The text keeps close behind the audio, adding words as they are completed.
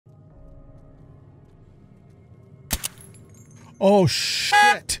Oh,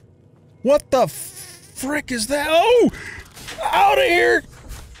 shit. What the frick is that? Oh! Out of here!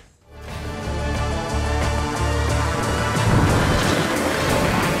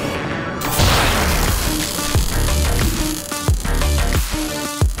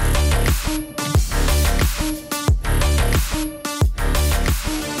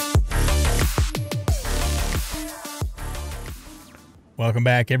 Welcome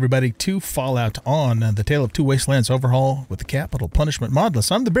back, everybody, to Fallout on the Tale of Two Wastelands overhaul with the Capital Punishment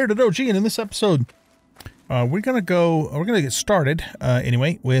modless. I'm the Bearded OG, and in this episode, we're gonna get started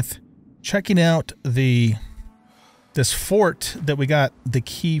anyway with checking out this fort that we got the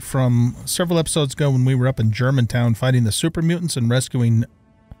key from several episodes ago when we were up in Germantown fighting the super mutants and rescuing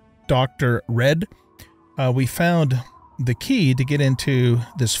Dr. Red. We found the key to get into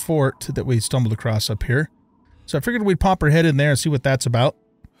this fort that we stumbled across up here. So I figured we'd pop our head in there and see what that's about.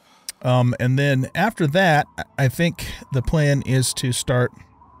 And then after that, I think the plan is to start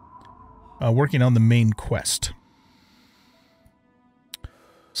working on the main quest.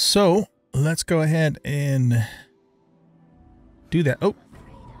 So let's go ahead and do that. Oh,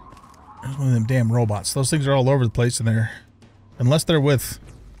 there's one of them damn robots. Those things are all over the place, and unless they're with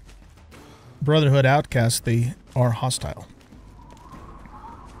Brotherhood outcasts, they are hostile.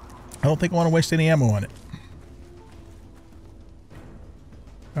 I don't think I want to waste any ammo on it.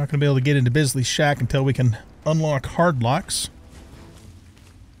 Not going to be able to get into Bisley's shack until we can unlock hard locks.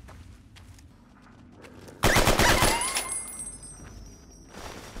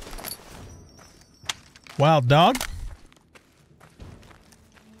 Wild dog.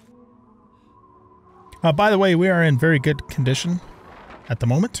 By the way, we are in very good condition at the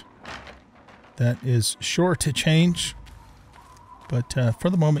moment. That is sure to change. But for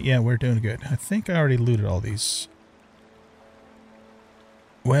the moment, yeah, we're doing good. I think I already looted all these.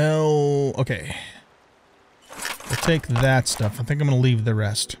 Well, okay. We'll take that stuff. I think I'm going to leave the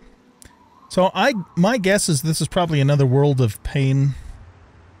rest. So my guess is this is probably another World of Pain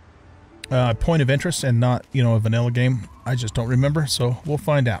point of interest and not, you know, a vanilla game. I just don't remember, so we'll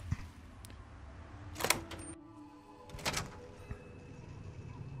find out.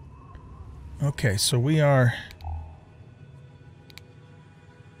 Okay, so we are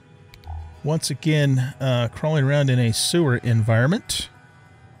once again crawling around in a sewer environment.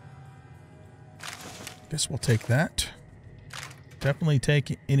 Guess we'll take that. Definitely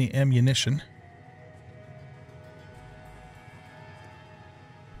take any ammunition.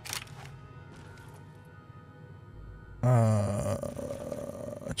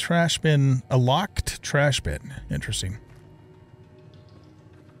 A trash bin, a locked trash bin. Interesting.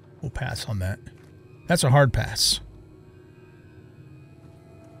 We'll pass on that. That's a hard pass.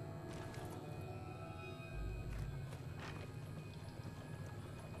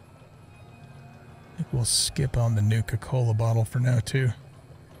 We'll skip on the Nuka-Cola bottle for now, too.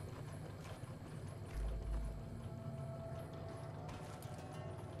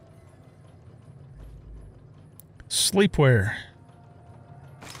 Sleepwear.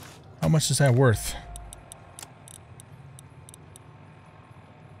 How much is that worth?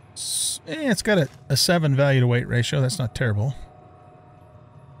 It's got a 7 value to weight ratio. That's not terrible.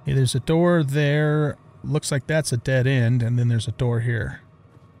 Hey, there's a door there. Looks like that's a dead end, and then there's a door here.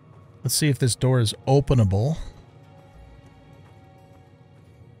 Let's see if this door is openable.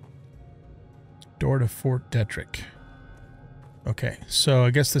 Door to Fort Detrick. Okay, so I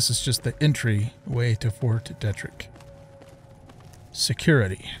guess this is just the entry way to Fort Detrick.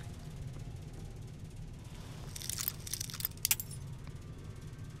 Security.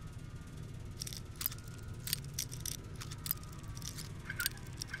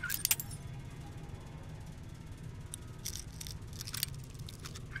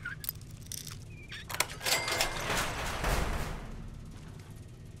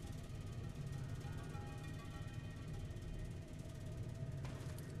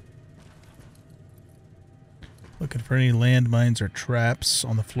 Looking for any landmines or traps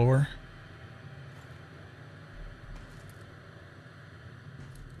on the floor.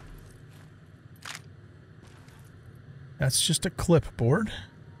 That's just a clipboard.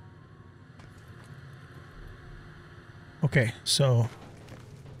 Okay, so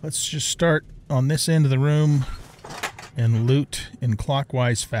let's just start on this end of the room and loot in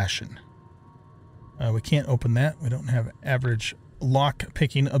clockwise fashion. We can't open that. We don't have average lock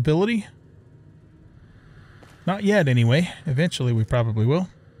picking ability. Not yet, anyway. Eventually, we probably will.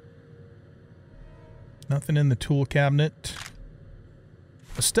 Nothing in the tool cabinet.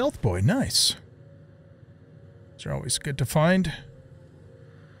 A stealth boy, nice. These are always good to find.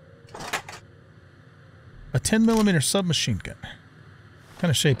 A 10mm submachine gun. What kind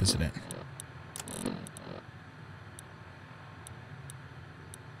of shape is it in?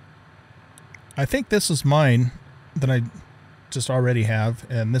 I think this is mine that I just already have,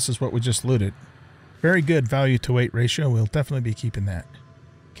 and this is what we just looted. Very good value to weight ratio. We'll definitely be keeping that.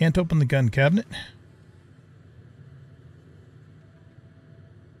 Can't open the gun cabinet.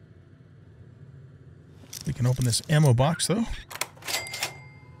 We can open this ammo box, though.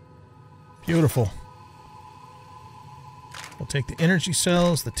 Beautiful. We'll take the energy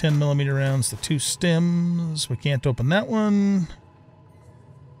cells, the 10mm rounds, the 2 stems. We can't open that one.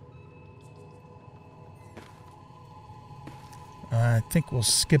 I think we'll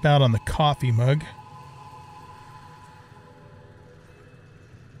skip out on the coffee mug.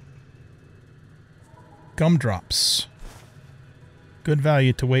 Gumdrops. Good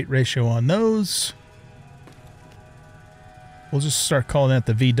value to weight ratio on those. We'll just start calling that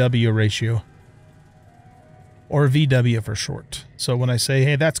the VW ratio. Or VW for short. So when I say,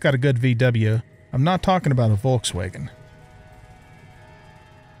 hey, that's got a good VW, I'm not talking about a Volkswagen.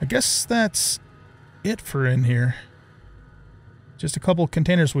 I guess that's it for in here. Just a couple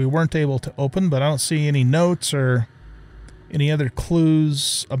containers we weren't able to open, but I don't see any notes or any other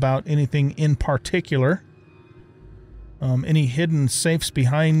clues about anything in particular. Any hidden safes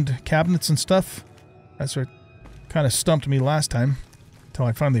behind cabinets and stuff? That's what kind of stumped me last time until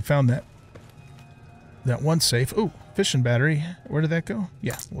I finally found that one safe. Ooh, fishing battery. Where did that go?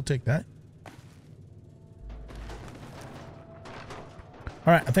 Yeah, we'll take that.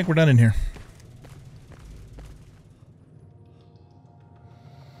 All right, I think we're done in here.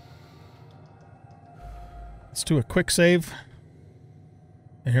 Let's do a quick save.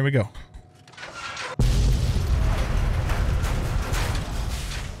 And here we go.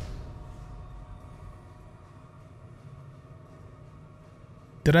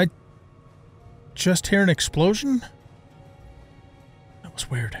 Did I just hear an explosion? That was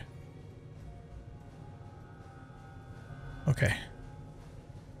weird. Okay.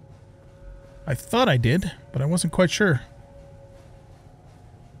 I thought I did, but I wasn't quite sure.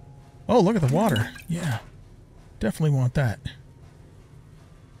 Oh, look at the water. Yeah. Definitely want that.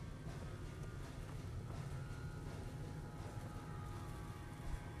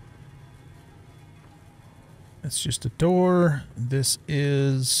 That's just a door. This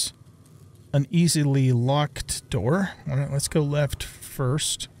is an easily locked door. All right, let's go left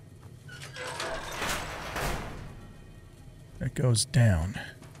first. That goes down.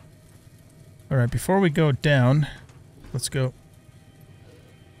 All right, before we go down, let's go.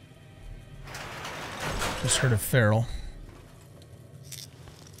 Just heard a feral.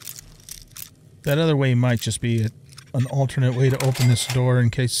 That other way might just be an alternate way to open this door in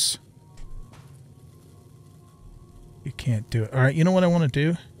case you can't do it. All right, you know what I want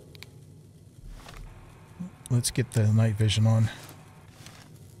to do? Let's get the night vision on.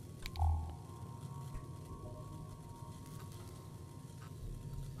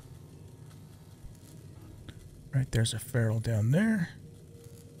 Right, there's a feral down there.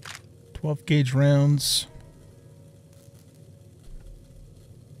 12 gauge rounds.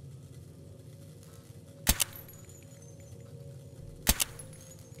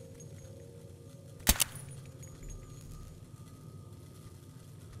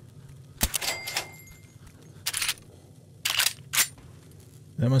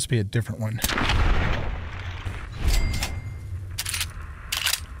 That must be a different one.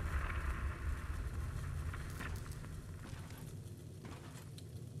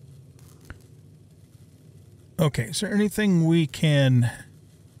 Okay, is there anything we can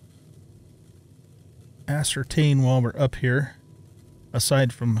ascertain while we're up here,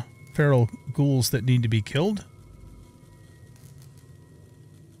 aside from feral ghouls that need to be killed?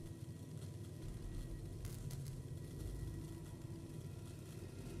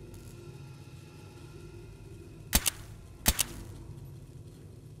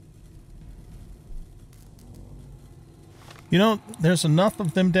 You know, there's enough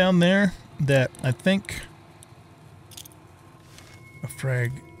of them down there that I think a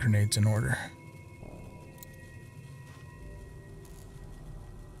frag grenade's in order.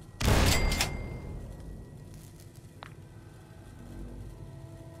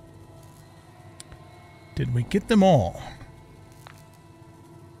 Did we get them all?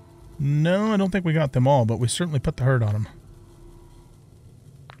 No, I don't think we got them all, but we certainly put the hurt on them.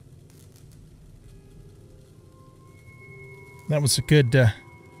 That was a good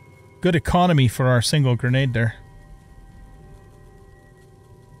economy for our single grenade there.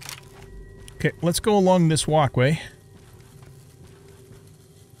 Okay, let's go along this walkway.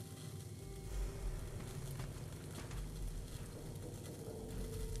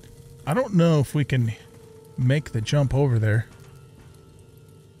 I don't know if we can make the jump over there.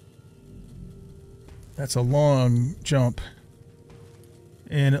 That's a long jump.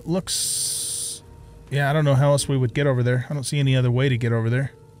 And it looks Yeah, I don't know how else we would get over there. I don't see any other way to get over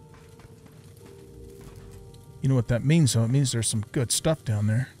there. You know what that means, though? It means there's some good stuff down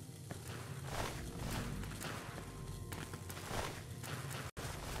there.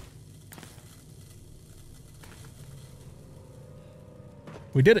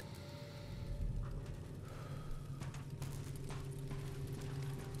 We did it.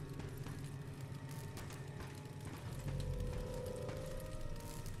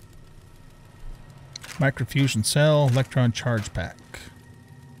 Microfusion cell, electron charge pack.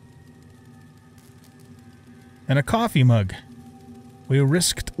 And a coffee mug. We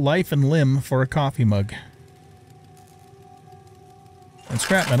risked life and limb for a coffee mug. And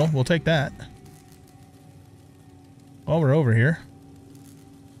scrap metal, we'll take that. While we're over here.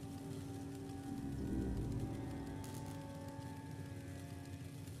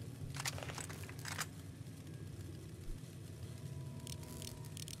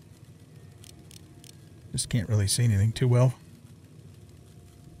 Just can't really see anything too well.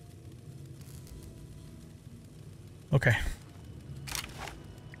 Okay.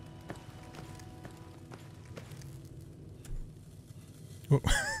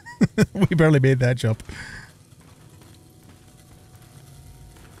 We barely made that jump.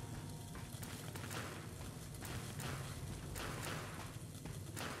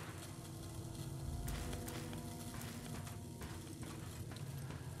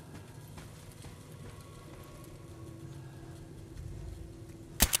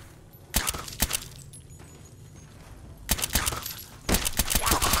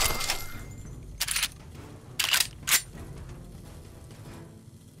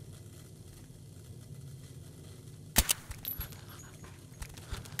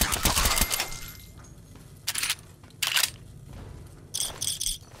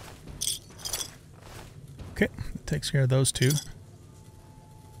 Okay, that takes care of those two.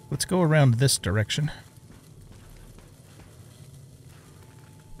 Let's go around this direction.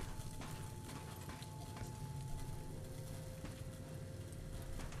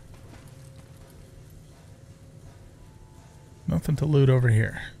 Nothing to loot over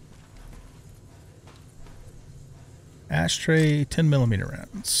here. Ashtray, 10mm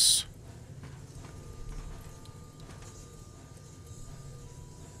rounds.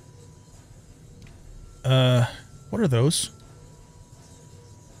 What are those?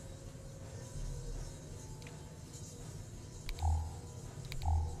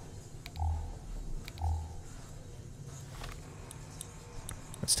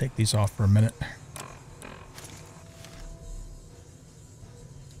 Let's take these off for a minute.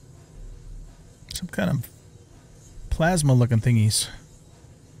 Some kind of plasma looking thingies.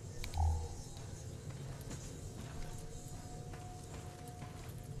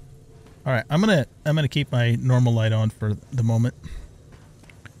 All right, I'm gonna keep my normal light on for the moment.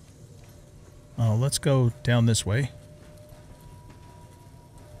 Let's go down this way.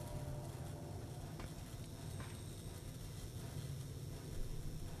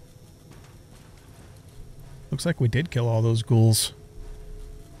 Looks like we did kill all those ghouls.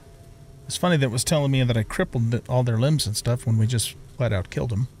 It's funny that it was telling me that I crippled all their limbs and stuff when we just flat out killed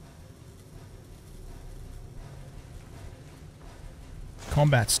them.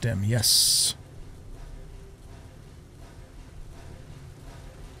 Combat stem, yes.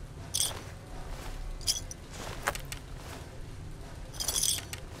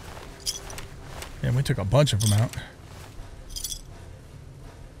 And we took a bunch of them out.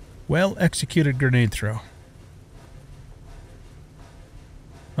 Well executed grenade throw.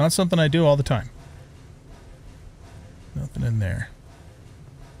 Not something I do all the time. Nothing in there.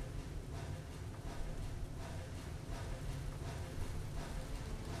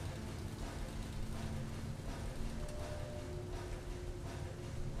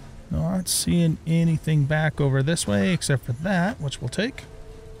 Not seeing anything back over this way except for that, which we'll take.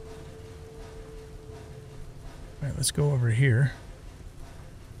 All right, let's go over here.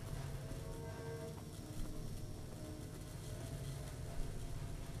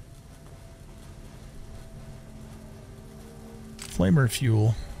 Flamer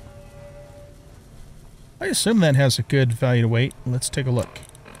fuel. I assume that has a good value to weight. Let's take a look.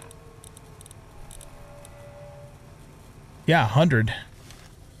 Yeah, 100.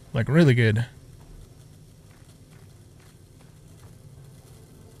 Like, really good.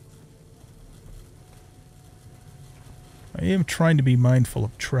 I am trying to be mindful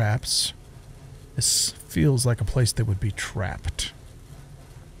of traps. This feels like a place that would be trapped.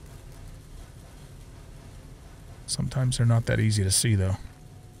 Sometimes they're not that easy to see, though.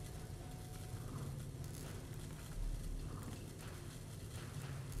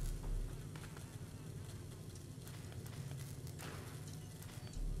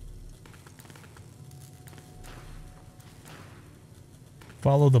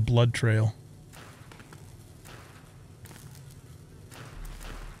 Follow the blood trail.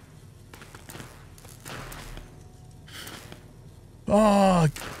 Oh,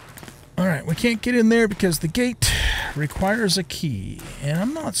 all right. We can't get in there because the gate requires a key. And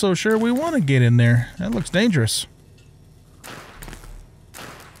I'm not so sure we want to get in there. That looks dangerous.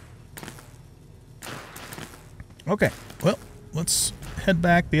 Okay. Well, let's head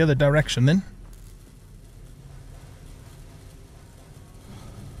back the other direction then.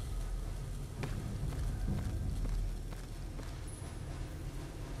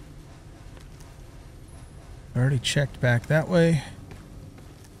 Already checked back that way.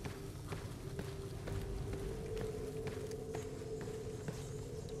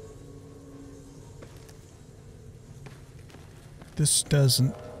 This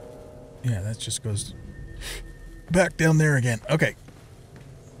doesn't... Yeah, that just goes back down there again. Okay.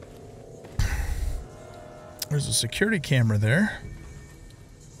 There's a security camera there.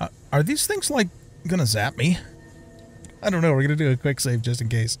 Are these things, like, gonna zap me? I don't know. We're gonna do a quick save just in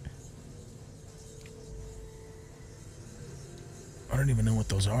case. I don't even know what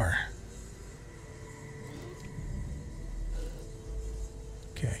those are.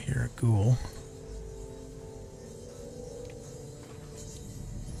 Okay, here a ghoul.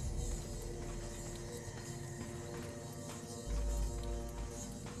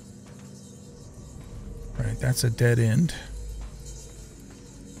 Right, that's a dead end.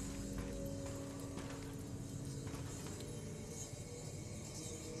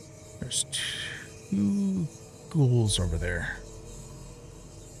 There's two ghouls over there.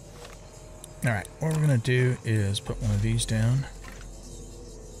 Alright, what we're going to do is put one of these down.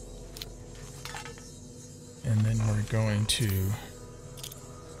 And then we're going to...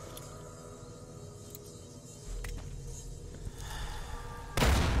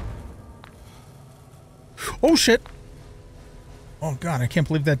 Oh, shit! Oh, God, I can't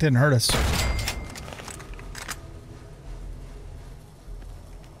believe that didn't hurt us.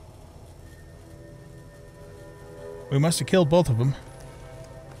 We must have killed both of them.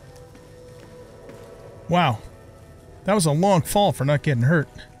 Wow. That was a long fall for not getting hurt.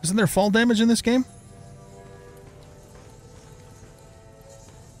 Isn't there fall damage in this game?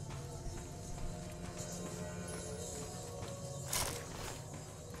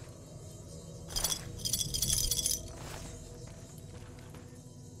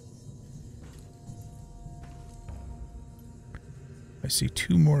 I see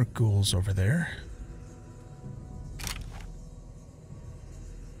two more ghouls over there.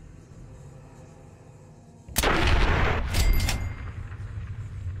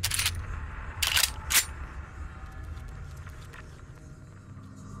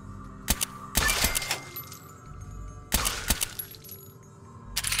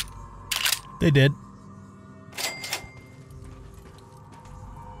 They did.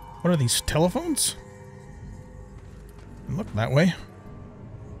 What are these, telephones? Look that way.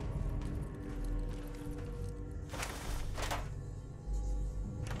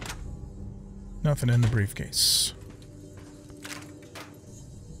 Nothing in the briefcase.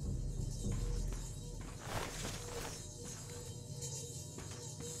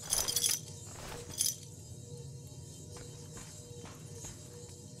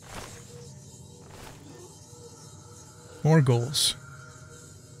 More ghouls.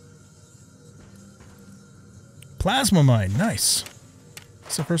 Plasma mine, nice.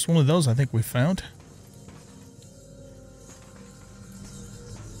 It's the first one of those I think we found.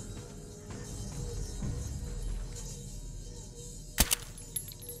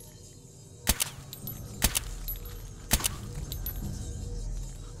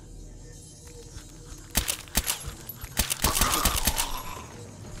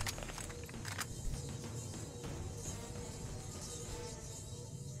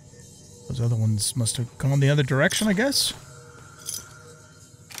 Those other ones must have gone the other direction, I guess.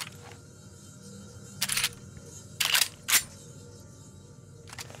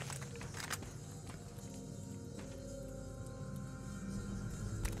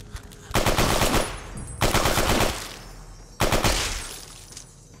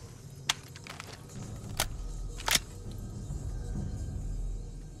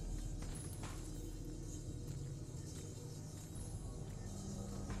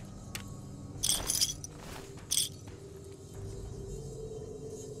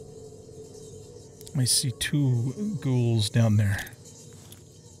 I see two ghouls down there.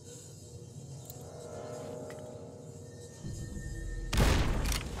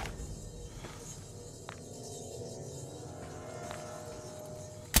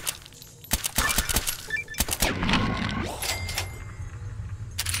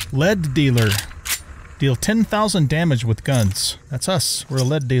 Lead dealer. Deal 10,000 damage with guns. That's us. We're a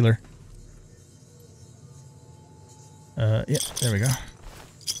lead dealer. Yeah, there we go.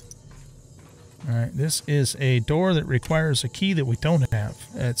 Alright, this is a door that requires a key that we don't have.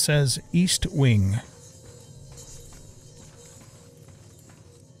 It says East Wing.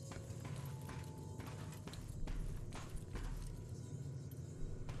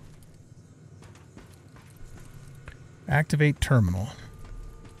 Activate terminal.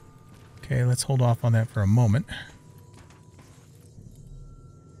 Okay, let's hold off on that for a moment.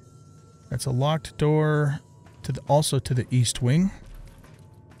 That's a locked door to the, also to the East Wing.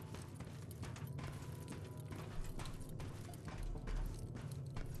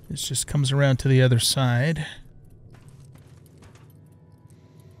 This just comes around to the other side.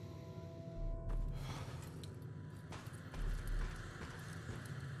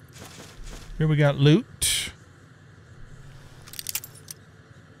 Here we got loot.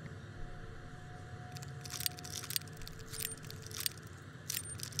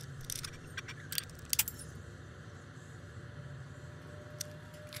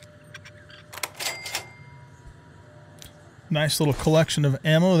 Nice little collection of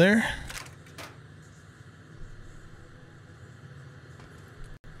ammo there.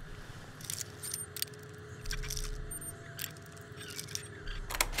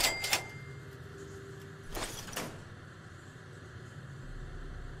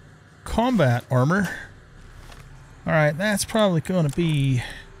 Combat armor. Alright, that's probably going to be...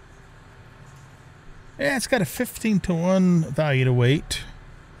 Yeah, it's got a 15-to-1 value to weight.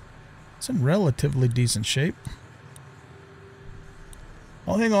 It's in relatively decent shape.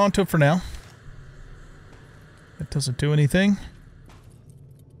 I'll hang on to it for now. That doesn't do anything.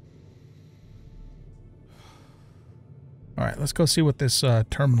 Alright, let's go see what this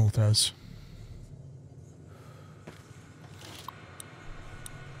terminal does.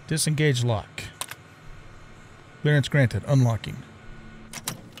 Disengage lock. Clearance granted. Unlocking.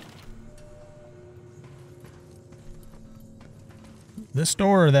 This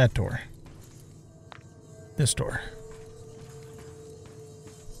door or that door? This door.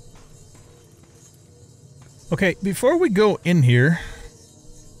 Okay, before we go in here,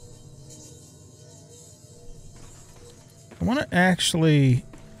 I want to actually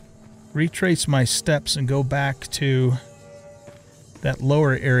retrace my steps and go back to that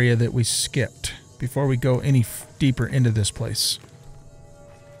lower area that we skipped before we go any deeper into this place.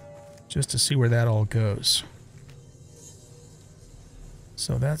 Just to see where that all goes.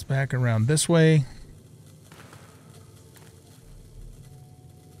 So that's back around this way.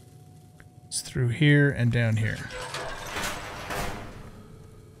 It's through here and down here.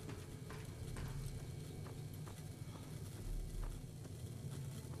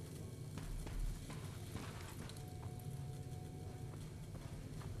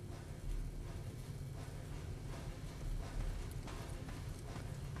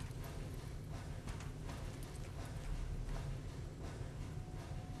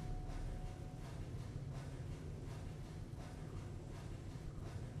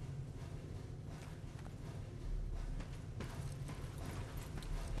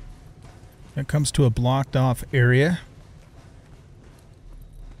 It comes to a blocked off area.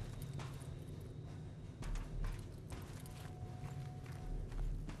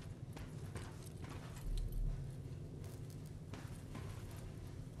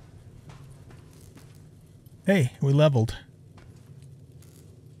 Hey, we leveled.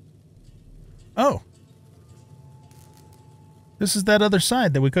 Oh. This is that other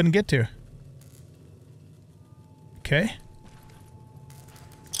side that we couldn't get to. Okay.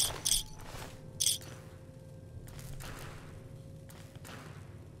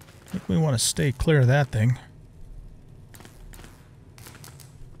 I think we want to stay clear of that thing.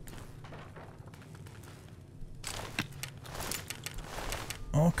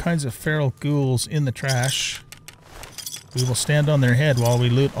 All kinds of feral ghouls in the trash. We will stand on their head while we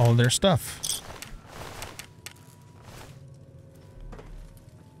loot all their stuff.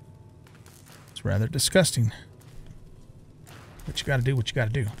 It's rather disgusting. But you gotta do what you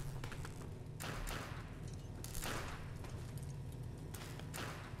gotta do.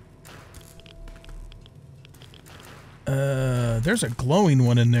 There's a glowing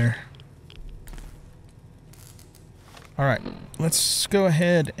one in there. Alright, let's go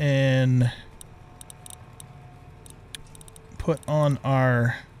ahead and put on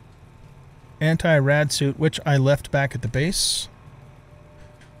our anti-rad suit, which I left back at the base.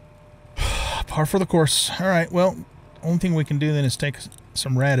 Par for the course. Alright, well, only thing we can do then is take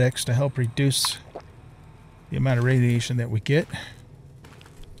some Rad-X to help reduce the amount of radiation that we get.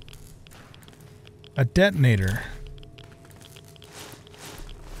 A detonator.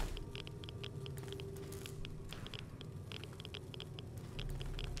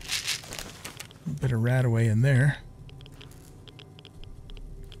 Get a rat away in there.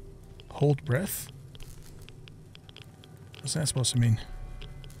 Hold breath? What's that supposed to mean?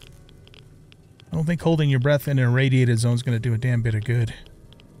 I don't think holding your breath in a radiated zone is going to do a damn bit of good.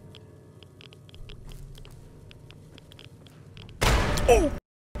 Oh!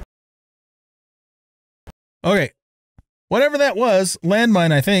 Okay. Whatever that was,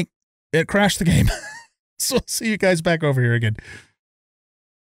 landmine, I think, it crashed the game. So I'll see you guys back over here again.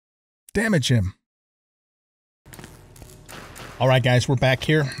 Damage him. Alright guys, we're back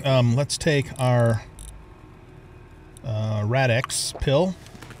here. Let's take our Rad-X pill.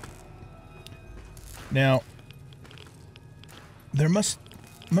 Now, there must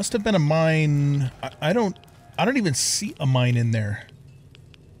have been a mine. I don't even see a mine in there.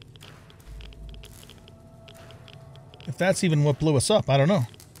 If that's even what blew us up, I don't know.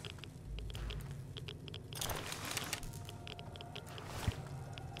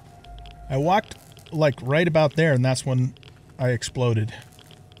 I walked like right about there, and that's when I exploded.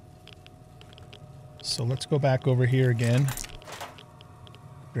 So let's go back over here again.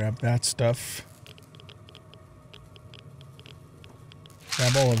 Grab that stuff.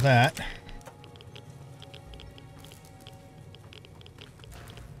 Grab all of that.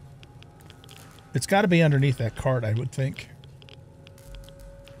 It's got to be underneath that cart, I would think.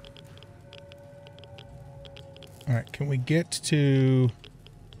 Alright, can we get to...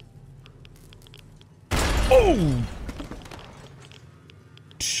 Oh!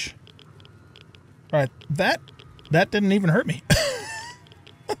 Alright, that didn't even hurt me.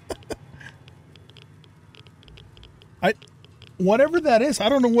 Whatever that is, I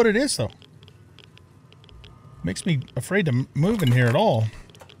don't know what it is, though. Makes me afraid to move in here at all.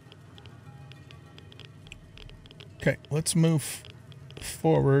 Okay, let's move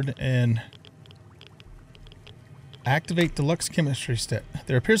forward and activate deluxe chemistry step.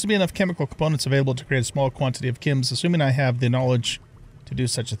 There appears to be enough chemical components available to create a small quantity of chems, assuming I have the knowledge to do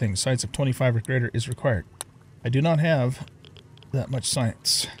such a thing. Science of 25 or greater is required. I do not have that much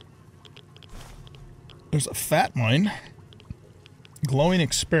science. There's a fat mine. Glowing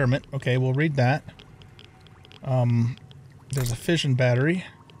experiment. Okay, we'll read that. There's a fission battery.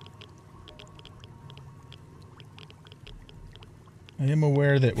 I am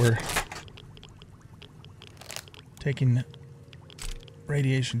aware that we're taking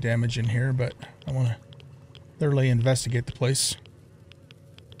radiation damage in here, but I want to thoroughly investigate the place.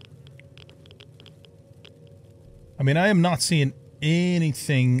 I mean, I am not seeing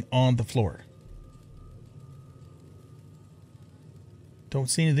anything on the floor. Don't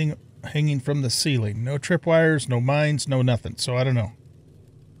see anything hanging from the ceiling. No tripwires, no mines, no nothing. So I don't know.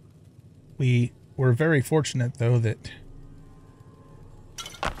 We were very fortunate, though, that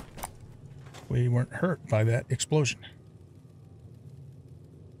we weren't hurt by that explosion.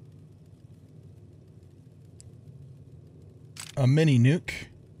 A mini nuke.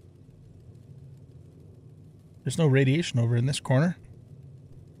 There's no radiation over in this corner.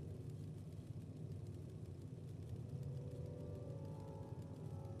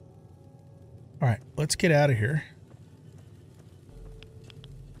 Alright, let's get out of here.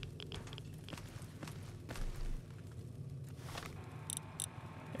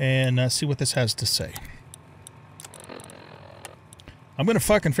 And see what this has to say. I'm gonna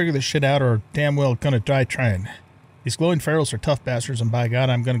fucking figure this shit out, or damn well gonna die trying. These glowing ferals are tough bastards, and by God,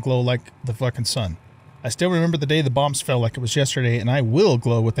 I'm gonna glow like the fucking sun. I still remember the day the bombs fell like it was yesterday, and I will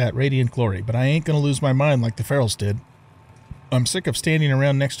glow with that radiant glory, but I ain't gonna lose my mind like the ferals did. I'm sick of standing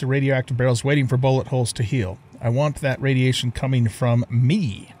around next to radioactive barrels waiting for bullet holes to heal. I want that radiation coming from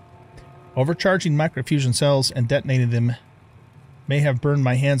me. Overcharging microfusion cells and detonating them may have burned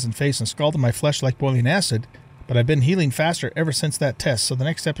my hands and face and scalded my flesh like boiling acid, but I've been healing faster ever since that test, so the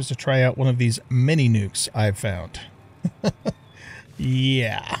next step is to try out one of these mini nukes I've found.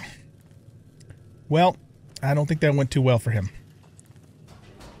 Yeah. Well, I don't think that went too well for him.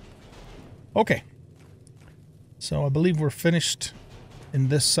 Okay. So I believe we're finished in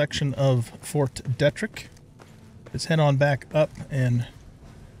this section of Fort Detrick. Let's head on back up and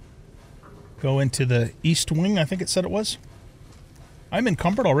go into the east wing, I think it said it was. I'm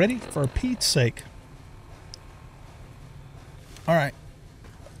encumbered already? For Pete's sake. Alright.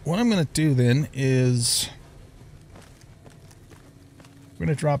 What I'm going to do then is... I'm going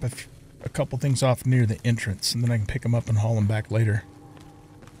to drop a couple things off near the entrance, and then I can pick them up and haul them back later.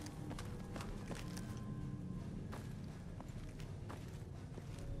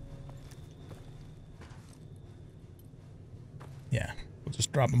 Yeah, we'll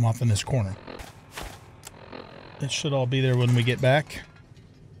just drop them off in this corner. It should all be there when we get back.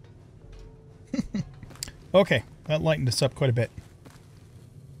 Okay, that lightened us up quite a bit.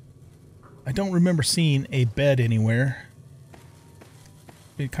 I don't remember seeing a bed anywhere.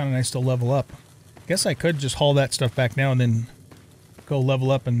 It'd be kind of nice to level up. Guess I could just haul that stuff back now and then go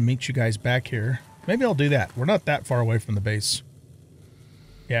level up and meet you guys back here. Maybe I'll do that. We're not that far away from the base.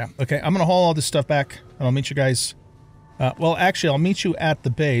 Yeah, okay. I'm going to haul all this stuff back, and I'll meet you guys. Well, actually, I'll meet you at the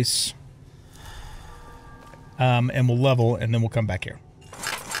base, and we'll level, and then we'll come back here.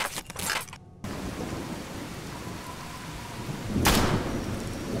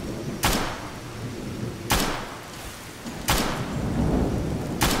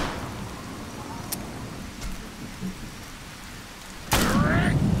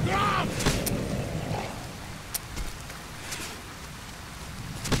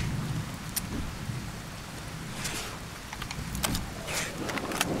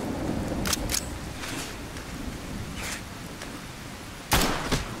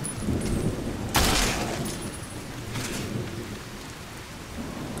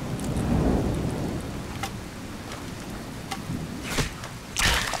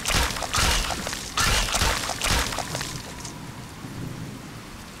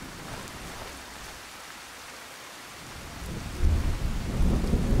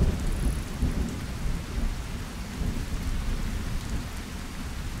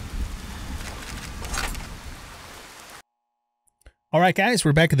 All right, guys,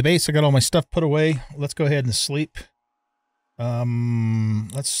 we're back at the base. I got all my stuff put away. Let's go ahead and sleep.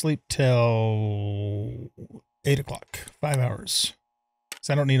 Let's sleep till 8 o'clock, 5 hours. Because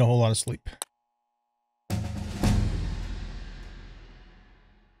I don't need a whole lot of sleep.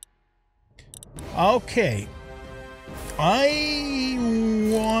 Okay. I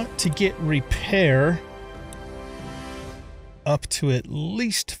want to get repair up to at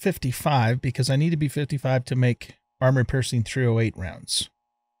least 55 because I need to be 55 to make armor piercing 308 rounds.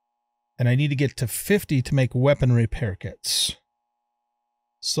 And I need to get to 50 to make weapon repair kits.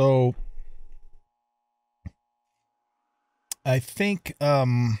 So I think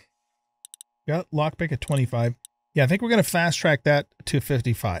got lockpick at 25. Yeah, I think we're going to fast track that to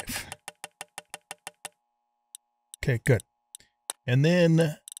 55. Okay, good. And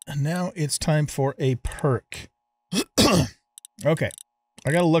then now it's time for a perk. Okay.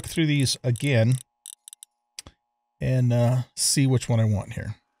 I got to look through these again and see which one I want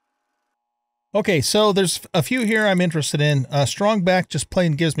here. Okay, so there's a few here I'm interested in. Strong back just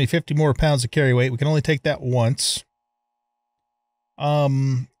plain gives me 50 more pounds of carry weight. We can only take that once.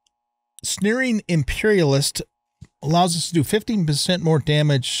 Sneering Imperialist allows us to do 15% more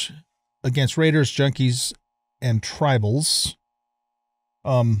damage against raiders, junkies, and tribals.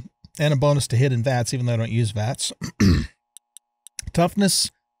 And a bonus to hit in VATS, even though I don't use VATS. Toughness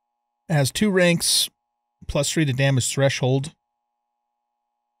has 2 ranks, +3 to damage threshold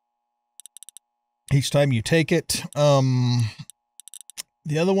each time you take it. The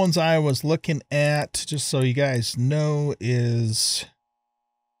other ones I was looking at, just so you guys know, is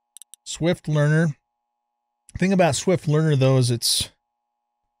Swift Learner. The thing about Swift Learner, though, is it's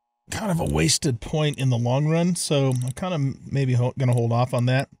kind of a wasted point in the long run, so I'm kind of maybe going to hold off on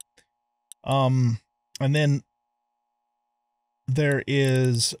that. And then there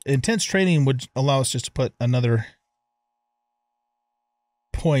is Intense Training, would allow us just to put another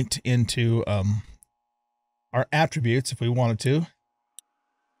point into our attributes if we wanted to.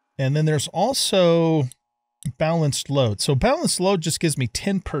 And then there's also Balanced Load. So Balanced Load just gives me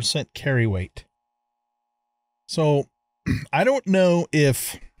 10% carry weight. So I don't know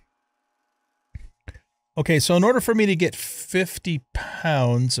if... Okay, so in order for me to get 50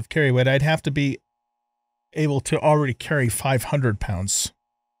 pounds of carry weight, I'd have to be able to already carry 500 pounds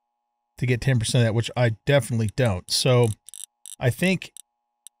to get 10% of that, which I definitely don't. So I think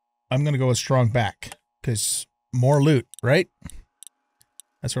I'm going to go with strong back because more loot, right?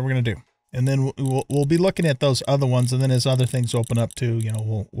 That's what we're going to do. And then we'll be looking at those other ones, and then as other things open up too, you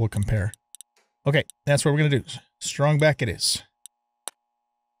know, we'll compare. Okay, that's what we're going to do. Strong back it is.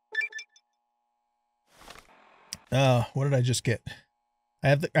 What did I just get?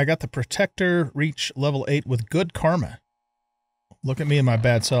 I got the Protector Reach level 8 with good karma. Look at me and my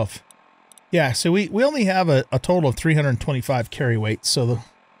bad self. Yeah, so we only have a total of 325 carry weight, so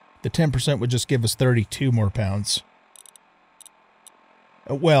the 10% would just give us 32 more pounds.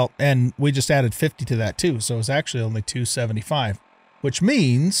 Well, and we just added 50 to that too, so it's actually only 275, which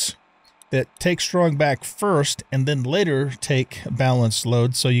means that take strong back first and then later take balanced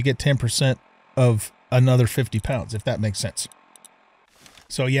load, so you get 10% of another 50 pounds, if that makes sense.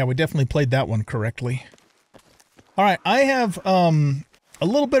 So yeah, we definitely played that one correctly. All right, I have a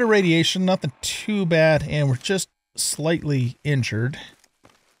little bit of radiation, nothing too bad, and we're just slightly injured.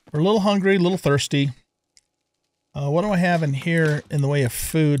 We're a little hungry, a little thirsty. What do I have in here in the way of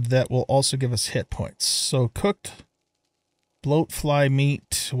food that will also give us hit points? So cooked bloatfly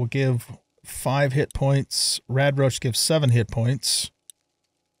meat will give 5 hit points. Radroach gives 7 hit points.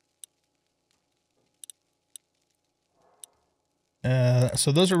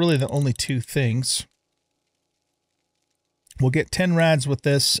 So those are really the only 2 things. We'll get 10 rads with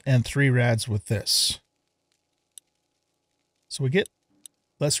this and 3 rads with this. So we get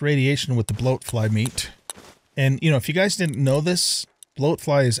less radiation with the bloatfly meat. And, you know, if you guys didn't know this,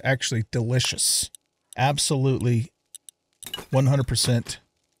 bloatfly is actually delicious. Absolutely 100%,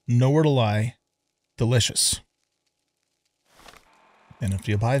 no word to lie, delicious. And if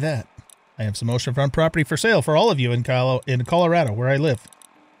you buy that, I have some oceanfront property for sale for all of you in Colorado, where I live,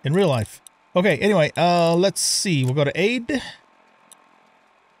 in real life. Okay, anyway, let's see. We'll go to aid.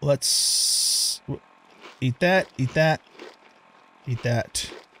 Let's eat that, eat that, eat that.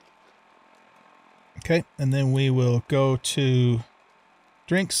 Okay, and then we will go to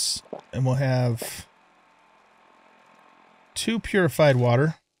drinks, and we'll have 2 purified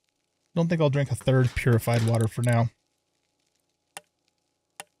water. Don't think I'll drink a 3rd purified water for now,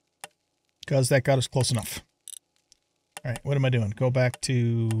 because that got us close enough. All right, what am I doing? Go back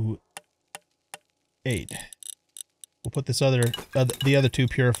to aid. We'll put this the other 2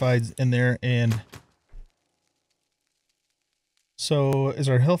 purifieds in there, and so is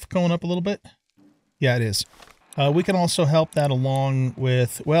our health going up a little bit? Yeah, it is. We can also help that along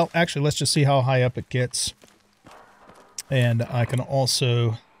with, well, actually, let's just see how high up it gets. And I can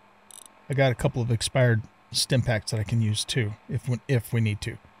also, I got a couple of expired stim packs that I can use too, if we need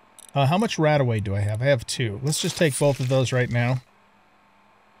to. How much Radaway do I have? I have 2. Let's just take both of those right now.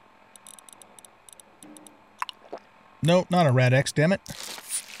 No, not a Rad-X, damn it.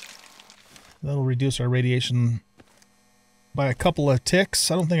 That'll reduce our radiation by a couple of ticks.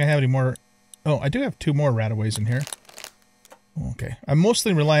 I don't think I have any more. Oh, I do have 2 more Radaways in here. Okay. I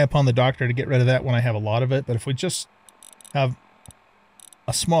mostly rely upon the doctor to get rid of that when I have a lot of it, but if we just have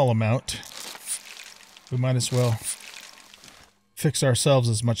a small amount, we might as well fix ourselves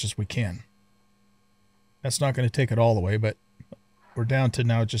as much as we can. That's not going to take it all the way, but we're down to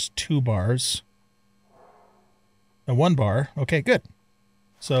now just 2 bars. And 1 bar. Okay, good.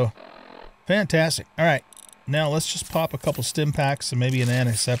 So, fantastic. All right. Now let's just pop a couple stim packs and maybe an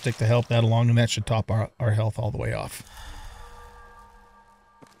antiseptic to help that along, and that should top our health all the way off.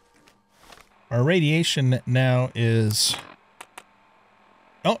 Our radiation now is...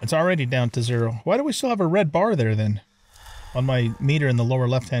 Oh, it's already down to 0. Why do we still have a red bar there then? On my meter in the lower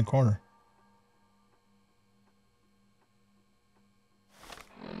left-hand corner.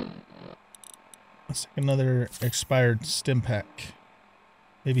 Let's take another expired stim pack.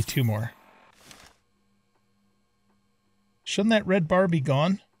 Maybe 2 more. Shouldn't that red bar be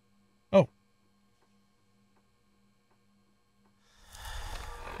gone? Oh.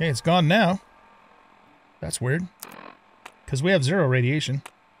 Okay, it's gone now. That's weird. Because we have 0 radiation.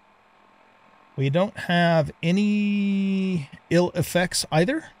 We don't have any ill effects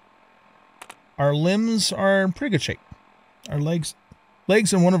either. Our limbs are in pretty good shape. Our legs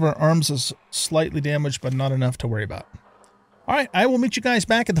and one of our arms is slightly damaged, but not enough to worry about. All right, I will meet you guys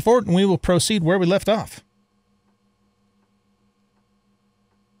back at the fort, and we will proceed where we left off.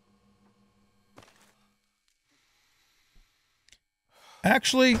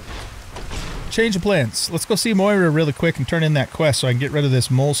 Actually, change of plans. Let's go see Moira really quick and turn in that quest so I can get rid of this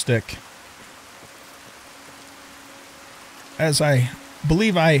mole stick. As I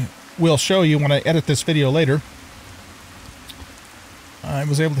believe I will show you when I edit this video later, I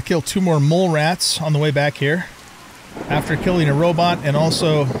was able to kill 2 more mole rats on the way back here after killing a robot and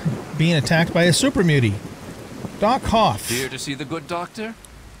also being attacked by a super mutie. Doc Hoff. Here to see the good doctor?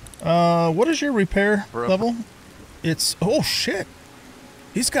 What is your repair level? It's... Oh, shit.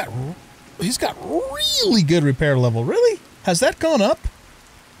 He's got really good repair level. Really? Has that gone up?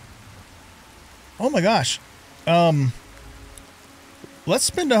 Oh my gosh. Let's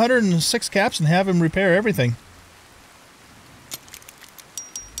spend 106 caps and have him repair everything.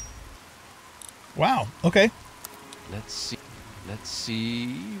 Wow. Okay. Let's see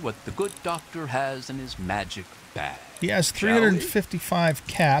what the good doctor has in his magic bag. He has 355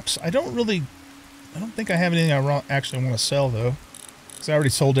 caps. I don't think I have anything I actually want to sell though. Because I already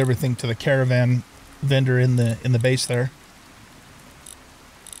sold everything to the caravan vendor in the base there.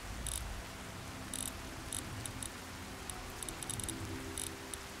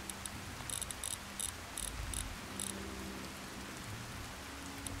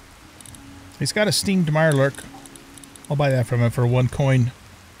 He's got a steamed Mirelurk. I'll buy that from him for 1 coin.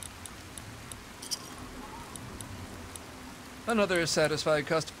 Another satisfied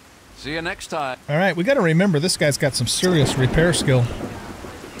customer. See you next time. All right, we got to remember this guy's got some serious repair skill.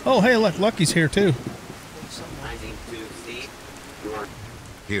 Oh, hey, look, Lucky's here too.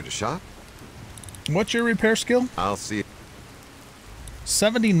 Here to shop? What's your repair skill? I'll see.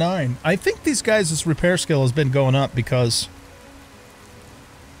 79. I think these guys' repair skill has been going up because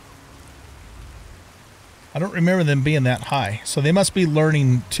I don't remember them being that high. So they must be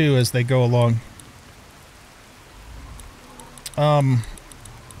learning too as they go along.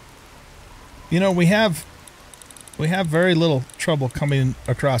 You know, we have very little trouble coming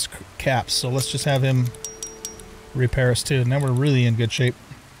across Caps, so let's just have him repair us too. Now we're really in good shape.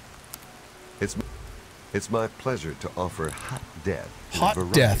 It's my pleasure to offer hot death. Hot in a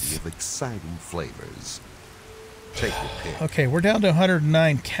variety death. of exciting flavors. Take your pick. Okay, we're down to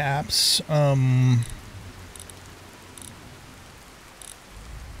 109 caps.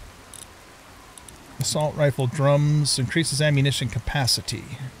 Assault rifle drums increases ammunition capacity.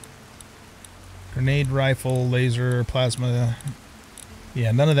 Grenade rifle, laser, plasma.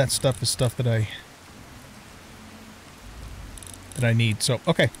 Yeah, none of that stuff is stuff that I need. So,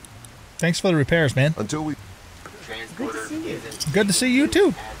 okay. Thanks for the repairs, man. Until we... Good to see you. Good to see you,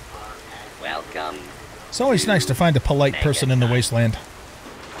 too. Welcome. It's always nice to find a polite person in the wasteland.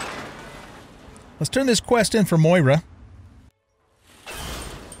 Let's turn this quest in for Moira.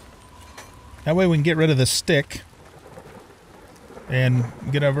 That way we can get rid of the stick. And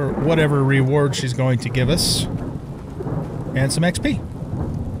get over whatever reward she's going to give us. And some XP.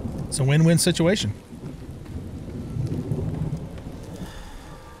 It's a win-win situation.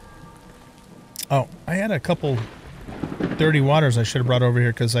 Oh, I had a couple dirty waters I should have brought over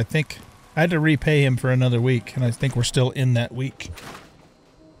here because I think I had to repay him for another week, and I think we're still in that week.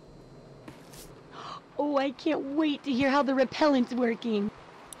 Oh, I can't wait to hear how the repellent's working.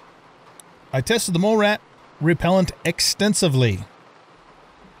 I tested the mole rat repellent extensively.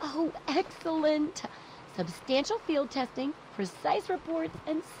 Oh, excellent. Substantial field testing, precise reports,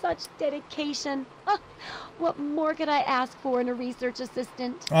 and such dedication. Ah, what more could I ask for in a research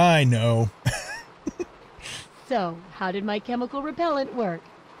assistant? I know. So, how did my chemical repellent work?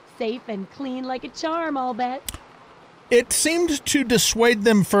 Safe and clean like a charm, I'll bet. It seemed to dissuade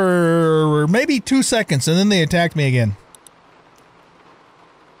them for maybe 2 seconds, and then they attacked me again.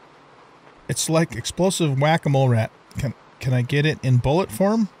 It's like explosive whack-a-mole rat. Can I get it in bullet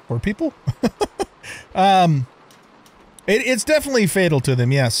form for people? It's definitely fatal to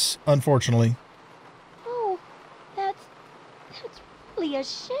them, yes, unfortunately. Oh, that's really a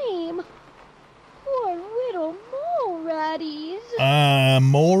shame. Poor little mole ratties.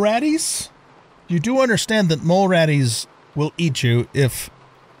 Mole ratties? You do understand that mole ratties will eat you if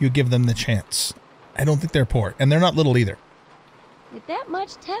you give them the chance. I don't think they're poor, and they're not little either. With that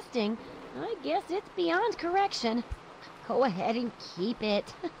much testing, I guess it's beyond correction. Go ahead and keep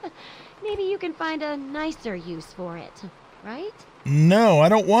it. Maybe you can find a nicer use for it, right? No, I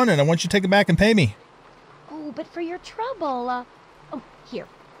don't want it. I want you to take it back and pay me. Oh, but for your trouble, oh, here.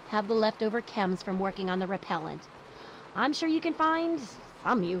 Have the leftover chems from working on the repellent. I'm sure you can find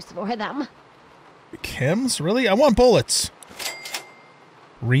some use for them. Chems? Really? I want bullets.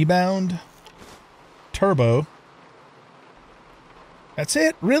 Rebound. Turbo. That's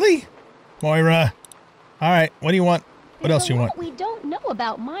it? Really? Moira. All right, what do you want? What else do you want? We don't know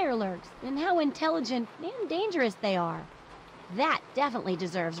about Mirelurks and how intelligent and dangerous they are. That definitely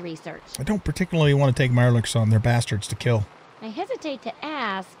deserves research. I don't particularly want to take Mirelurks on. They're bastards to kill. I hesitate to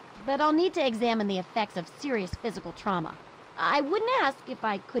ask, but I'll need to examine the effects of serious physical trauma. I wouldn't ask if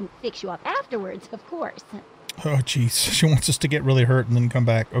I couldn't fix you up afterwards, of course. Oh, jeez. She wants us to get really hurt and then come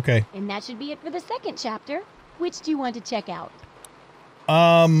back. Okay. And that should be it for the second chapter. Which do you want to check out?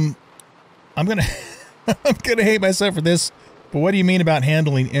 I'm gonna I'm gonna hate myself for this, but what do you mean about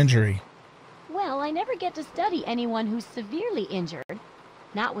handling injury? Well, I never get to study anyone who's severely injured.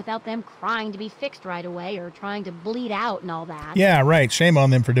 Not without them crying to be fixed right away or trying to bleed out and all that. Yeah, right. Shame on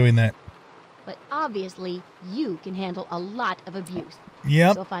them for doing that. But obviously, you can handle a lot of abuse.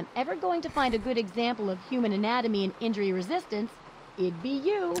 Yep. So if I'm ever going to find a good example of human anatomy and injury resistance, it'd be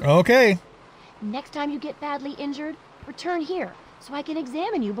you. Okay. Next time you get badly injured, return here so I can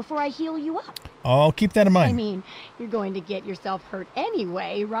examine you before I heal you up. I'll keep that in mind. I mean, you're going to get yourself hurt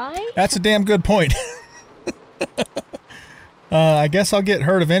anyway, right? That's a damn good point. I guess I'll get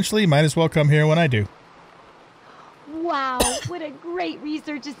hurt eventually. Might as well come here when I do. Wow, what a great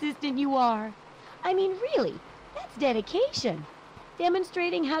research assistant you are. I mean, really, that's dedication.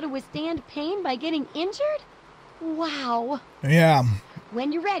 Demonstrating how to withstand pain by getting injured? Wow. Yeah.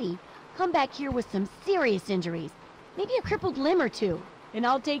 When you're ready, come back here with some serious injuries. Maybe a crippled limb or two. And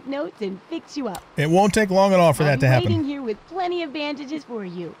I'll take notes and fix you up. It won't take long at all for that to I'll be waiting happen. here with plenty of bandages for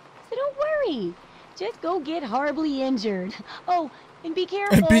you. So hurry. Just go get horribly injured. Oh, and be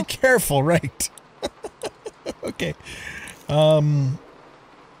careful. And be careful, right? Okay.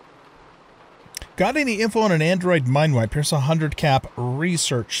 Got any info on an Android mind wipe? Here's a 100 cap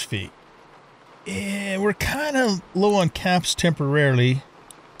research fee. Yeah, we're kind of low on caps temporarily.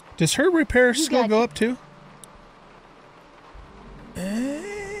 Does her repair skill go up too?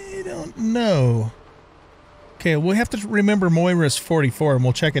 I don't know. Okay, we have to remember Moira's 44, and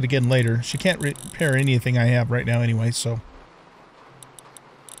we'll check it again later. She can't repair anything I have right now anyway, so...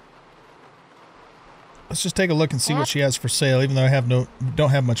 Let's just take a look and see what she has for sale, even though I don't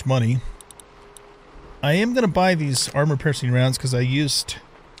have much money. I am going to buy these armor-piercing rounds because I used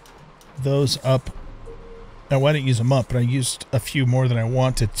those up. Now, I didn't use them up, but I used a few more than I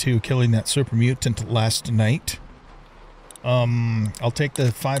wanted to, killing that super mutant last night. I'll take the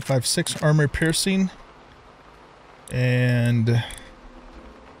 5.56 armor-piercing. And...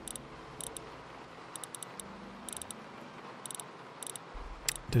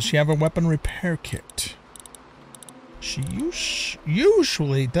 does she have a weapon repair kit? She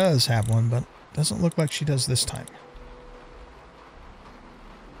usually does have one, but doesn't look like she does this time.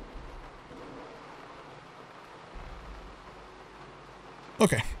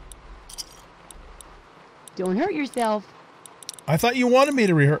 Okay. Don't hurt yourself. I thought you wanted me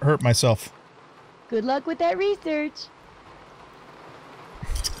to hurt myself. Good luck with that research.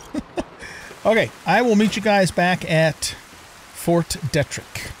 Okay, I will meet you guys back at Fort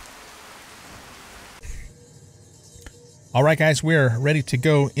Detrick. All right, guys, we're ready to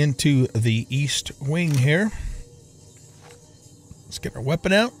go into the East Wing here. Let's get our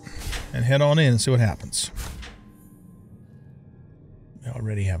weapon out and head on in and see what happens. I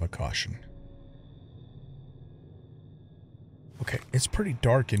already have a caution. Okay, it's pretty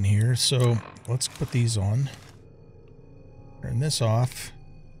dark in here, so let's put these on. Turn this off.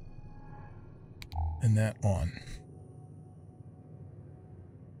 And that on.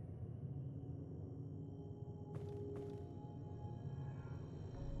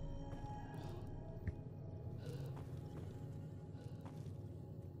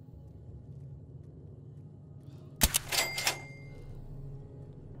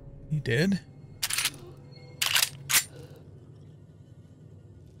 He did?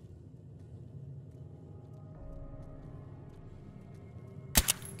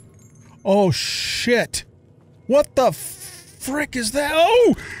 Oh, shit. What the frick is that?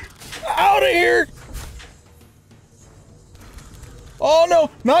 Oh! Out of here! Oh,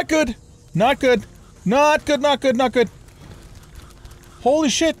 no. Not good. Not good. Not good, not good, not good. Holy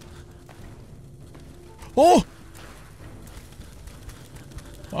shit. Oh!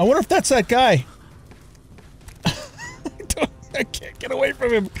 I wonder if that's that guy. I can't get away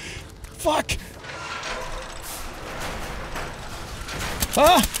from him. Fuck.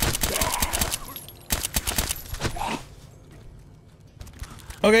 Ah!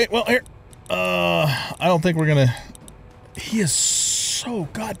 Okay, well, here. I don't think we're gonna... He is so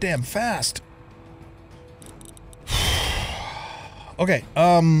goddamn fast. Okay,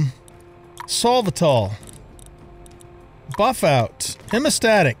 Solvital. Buff out.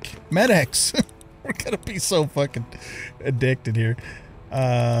 Hemostatic. Med-X. We're gonna be so fucking addicted here.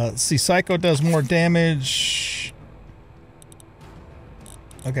 Let's see, Psycho does more damage.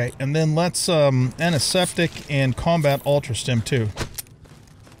 Okay, and then let's, Antiseptic and Combat Ultra Stim too.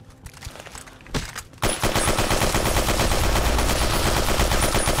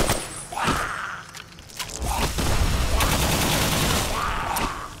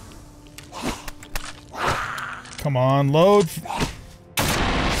 Come on, load.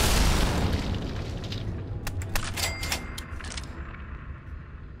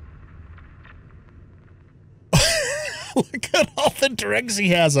 Look at all the drugs he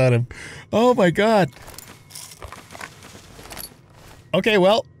has on him. Oh my god. Okay,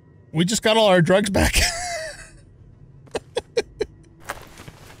 well, we just got all our drugs back.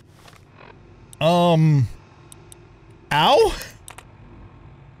 Ow?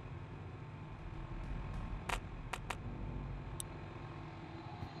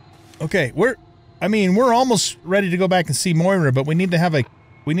 Okay, we're almost ready to go back and see Moira, but we need to have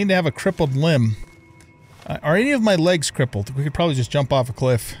a crippled limb. Are any of my legs crippled? We could probably just jump off a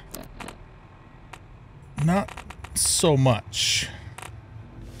cliff. Not so much.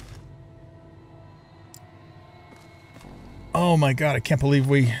 Oh my god, I can't believe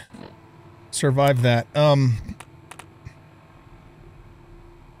we survived that.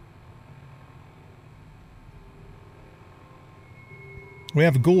 We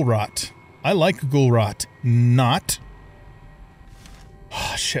have ghoul rot. I like ghoul rot. Not.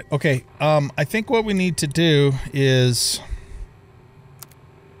 Oh, shit. Okay, I think what we need to do is...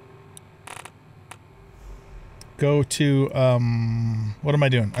 go to, what am I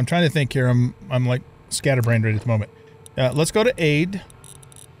doing? I'm trying to think here. I'm like scatterbrained right at the moment. Let's go to aid.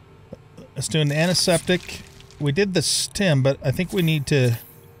 Let's do an antiseptic. We did the stim, but I think we need to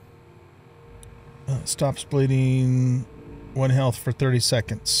stops bleeding, 1 health for 30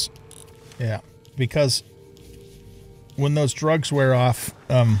 seconds. Yeah, because when those drugs wear off,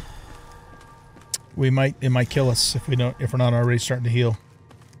 it might kill us if we're not already starting to heal.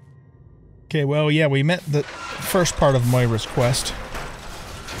 Okay, well, yeah, we met the first part of Moira's quest.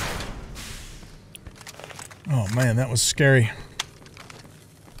 Oh man, that was scary.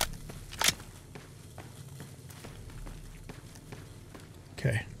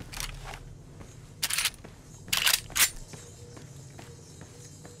 Okay.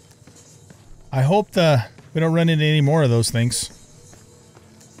 I hope we don't run into any more of those things.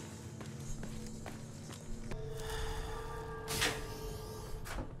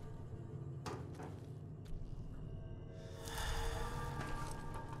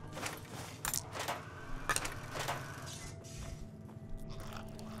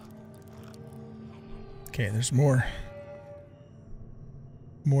 Okay, there's more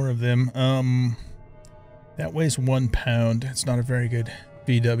of them. That weighs 1 pound. It's not a very good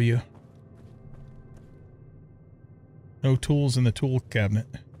VW. No tools in the tool cabinet.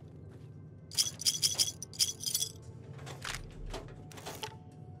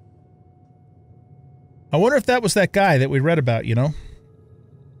 I wonder if that was that guy that we read about, you know?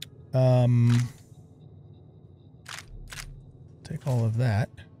 Take all of that.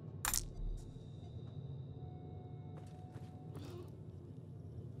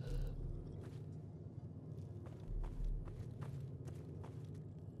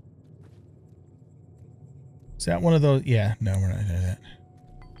 Is that one of those? Yeah, no, we're not doing that.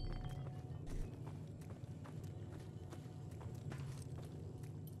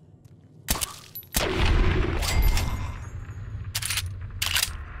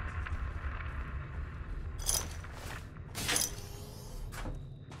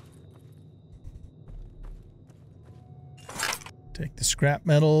 Take the scrap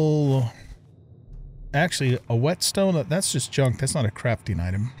metal. Actually, a whetstone, that's just junk. That's not a crafting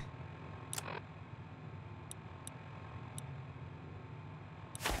item.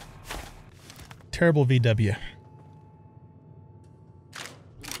 Terrible VW.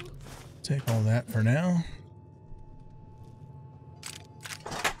 Take all that for now.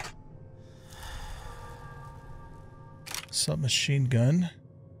 Submachine gun.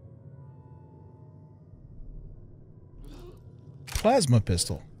 Plasma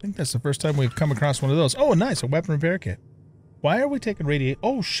pistol. I think that's the first time we've come across one of those. Oh, nice. A weapon repair kit. Why are we taking radiate?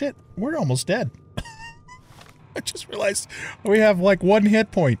 Oh, shit. We're almost dead. I just realized we have like 1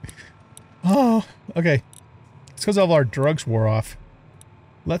 hit point. Oh, okay. It's because all of our drugs wore off.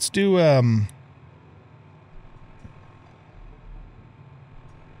 Let's do,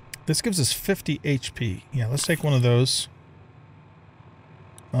 this gives us 50 HP. Yeah, let's take one of those.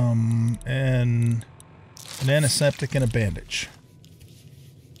 And an antiseptic and a bandage.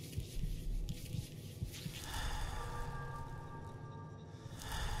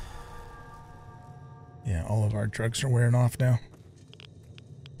 Yeah, all of our drugs are wearing off now.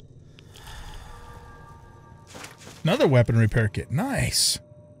 Another weapon repair kit. Nice.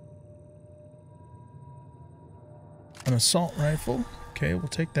 An assault rifle. Okay, we'll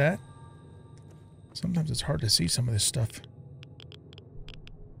take that. Sometimes it's hard to see some of this stuff.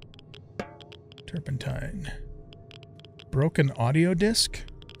 Turpentine. Broken audio disc.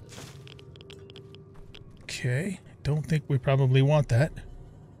 Okay. Don't think we probably want that.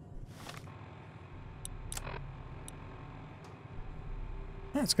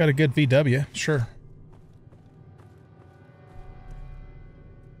 Oh, it's got a good VW. Sure.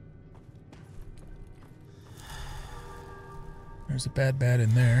 There's a bad bat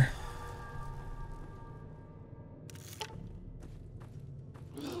in there.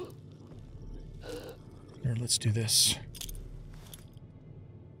 Here, let's do this.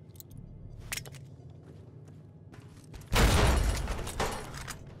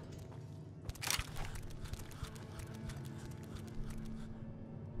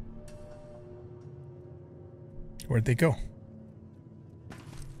 Where'd they go?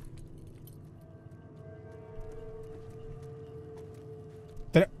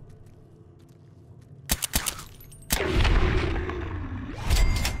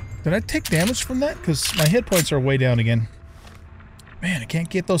 Did I take damage from that? Because my hit points are way down again. Man, I can't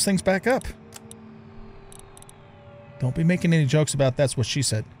get those things back up. Don't be making any jokes about that's what she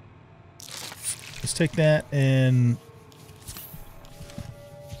said. Let's take that and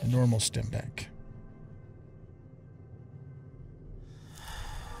a normal stim back.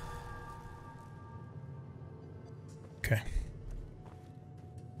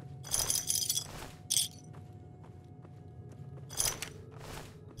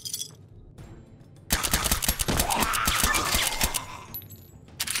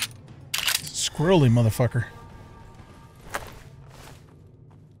 squirrely motherfucker.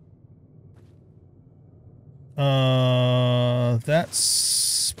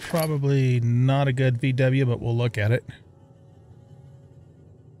 That's probably not a good VW, but we'll look at it.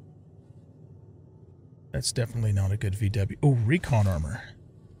 That's definitely not a good VW. Oh, recon armor.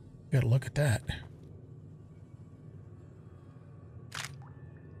 Gotta look at that.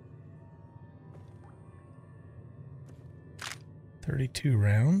 .32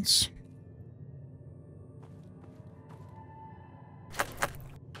 rounds.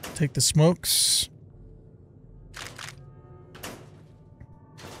 Take the smokes.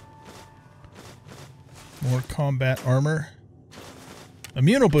 More combat armor.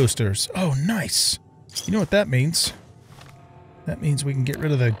 Immuno boosters. Oh, nice. You know what that means? That means we can get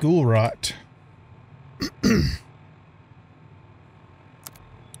rid of the ghoul rot.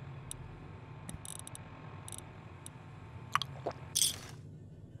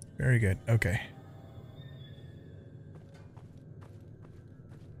 Very good. Okay.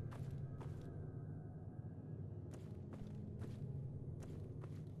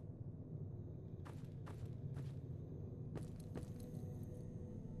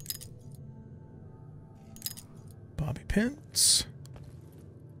 Bobby pins.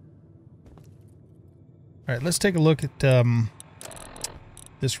 All right, let's take a look at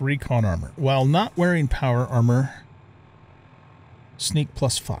this recon armor. While not wearing power armor, sneak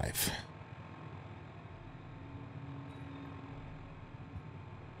 +5.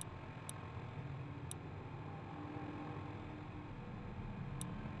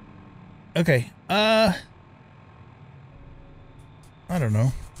 Okay, I don't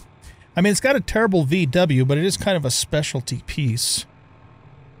know. I mean, it's got a terrible VW, but it is kind of a specialty piece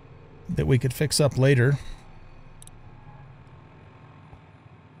that we could fix up later.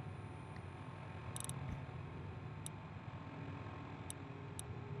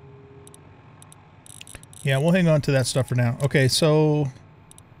 Yeah, we'll hang on to that stuff for now. Okay, so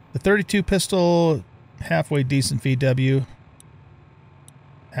the .32 pistol, halfway decent VW.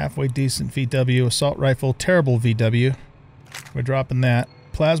 Halfway decent VW. Assault rifle, terrible VW. We're dropping that.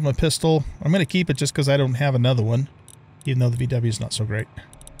 Plasma pistol. I'm going to keep it just because I don't have another one, even though the VW is not so great.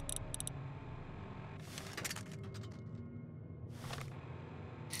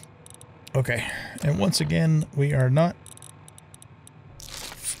 Okay, and once again, we are not...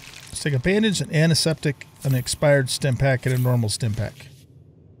 Let's take a bandage, an antiseptic, an expired stim pack, and a normal stim pack.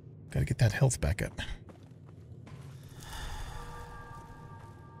 Gotta get that health back up.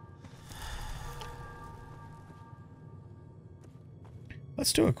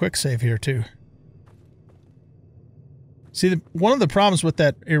 Let's do a quick save here, too. See, one of the problems with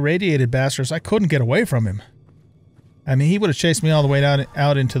that irradiated bastard is I couldn't get away from him. I mean, he would have chased me all the way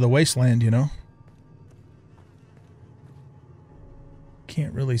out into the wasteland, you know?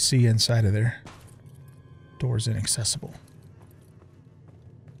 Can't really see inside of there. Door's inaccessible.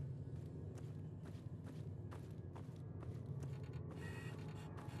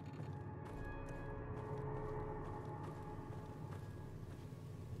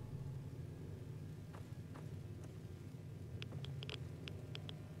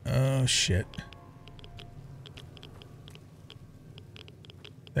 Oh, shit.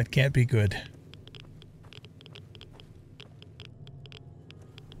 That can't be good.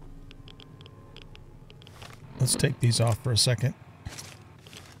 Let's take these off for a second.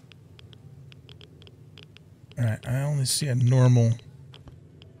 Alright, I only see a normal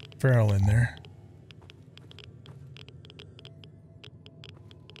ferrule in there.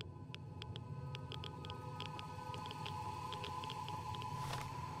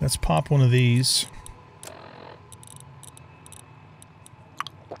 Let's pop one of these.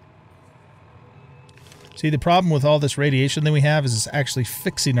 See, the problem with all this radiation that we have is it's actually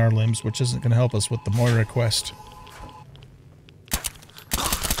fixing our limbs, which isn't going to help us with the Moira quest.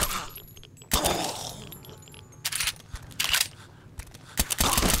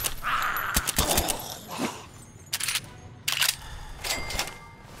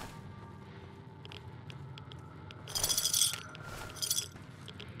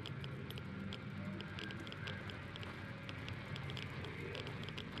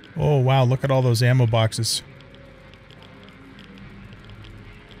 Oh, wow, look at all those ammo boxes.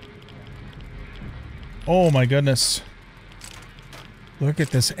 Oh, my goodness. Look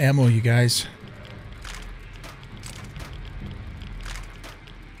at this ammo, you guys.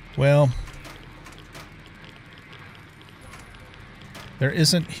 Well, there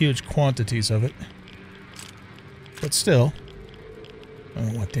isn't huge quantities of it. But still. I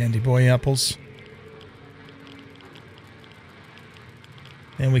don't want dandy boy apples.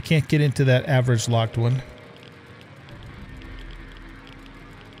 And we can't get into that average locked one.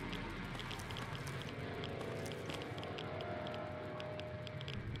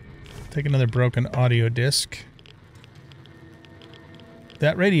 Take another broken audio disc.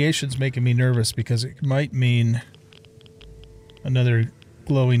 That radiation's making me nervous because it might mean another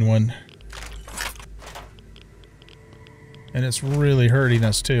glowing one. And it's really hurting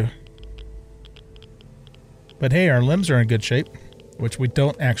us too. But hey, our limbs are in good shape, which we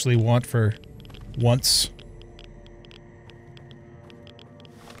don't actually want for once.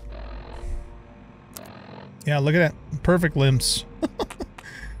 Yeah, look at that. Perfect limbs.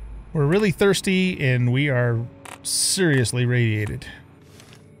 We're really thirsty and we are seriously radiated.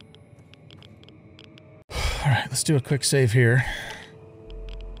 Alright, let's do a quick save here.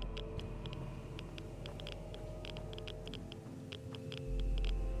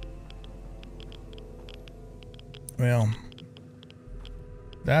 Well,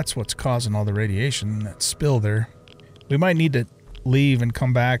 that's what's causing all the radiation, that spill there. We might need to leave and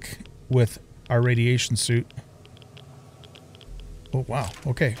come back with our radiation suit. Oh, wow.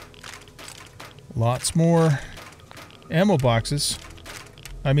 Okay. Lots more ammo boxes.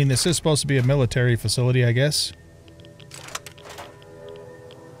 I mean, this is supposed to be a military facility, I guess.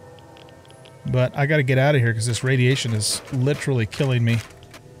 But I gotta get out of here because this radiation is literally killing me.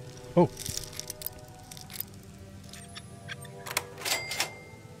 Oh.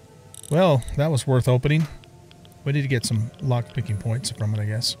 Well, that was worth opening. We need to get some lock-picking points from it, I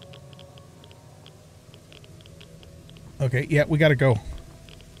guess. Okay, yeah, we gotta go.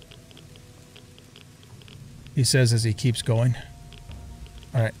 He says as he keeps going.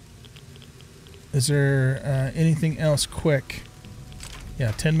 Alright. Is there anything else quick?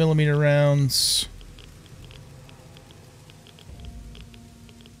 Yeah, 10mm rounds.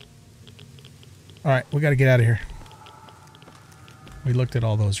 Alright, we gotta get out of here. We looked at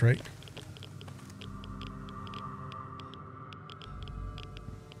all those, right?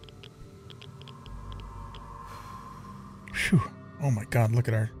 Phew. Oh my god, look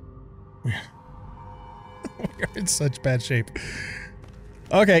at our... We are in such bad shape.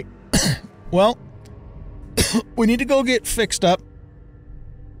 Okay. Well, we need to go get fixed up.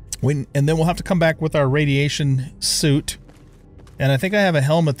 And then we'll have to come back with our radiation suit. And I think I have a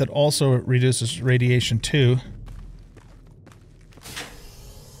helmet that also reduces radiation too.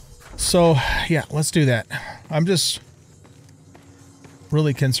 So, yeah, let's do that. I'm just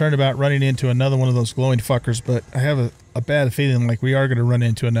really concerned about running into another one of those glowing fuckers, but I have a bad feeling like we are going to run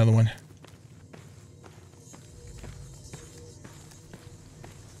into another one.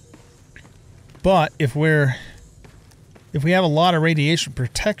 But if we have a lot of radiation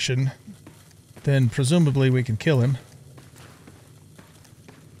protection, then presumably we can kill him.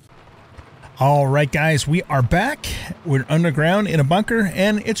 All right, guys, we are back. We're underground in a bunker,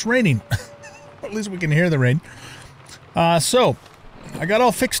 and it's raining. At least we can hear the rain. So, I got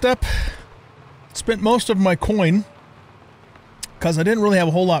all fixed up. Spent most of my coin, because I didn't really have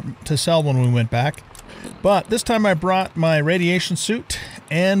a whole lot to sell when we went back. But this time I brought my radiation suit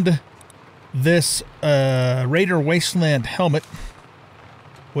and this Raider Wasteland helmet,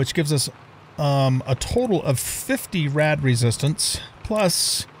 which gives us a total of 50 rad resistance.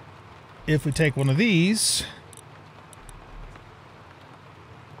 Plus, if we take one of these,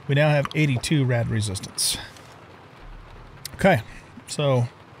 we now have 82 rad resistance. Okay, so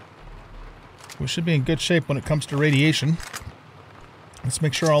we should be in good shape when it comes to radiation. Let's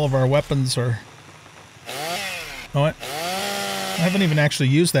make sure all of our weapons are... Oh, I haven't even actually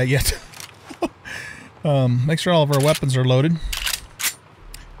used that yet. Make sure all of our weapons are loaded.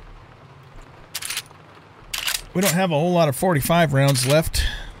 We don't have a whole lot of 45 rounds left.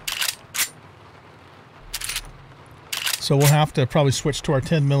 So we'll have to probably switch to our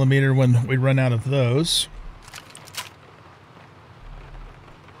 10mm when we run out of those.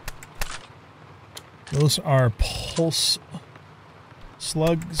 Those are pulse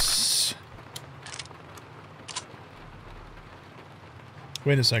slugs.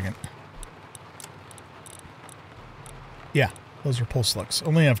 Wait a second. Yeah, those are pulse slugs.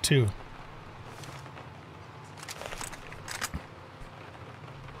 Only have 2.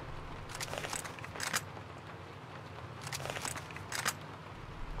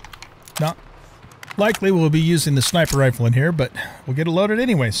 Not likely we'll be using the sniper rifle in here, but we'll get it loaded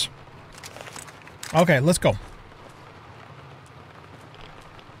anyways. Okay, let's go.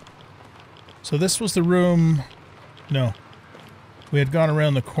 So this was the room... No. We had gone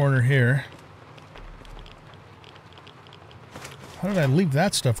around the corner here. How did I leave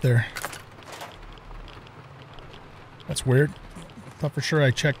that stuff there? That's weird. Thought for sure I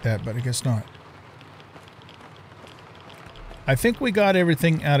checked that, but I guess not. I think we got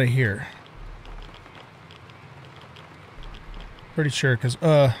everything out of here. Pretty sure, because,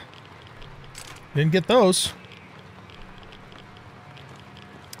 didn't get those.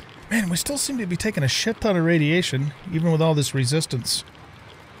 Man, we still seem to be taking a shit ton of radiation, even with all this resistance.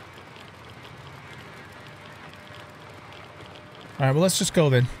 Alright, well, let's just go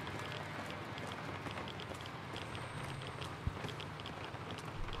then.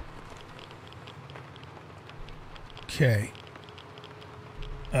 Okay.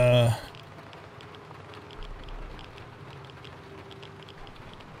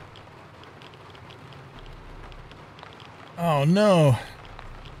 Oh no.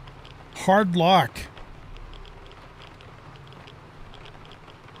 Hard lock.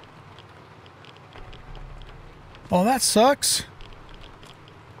 Oh, that sucks.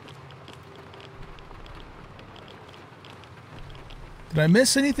 Did I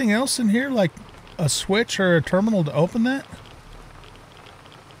miss anything else in here, like a switch or a terminal to open that?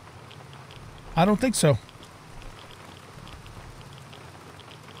 I don't think so.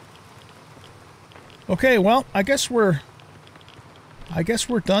 Okay, well, I guess we're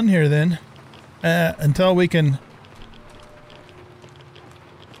done here then. Until we can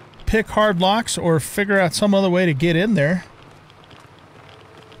pick hard locks or figure out some other way to get in there.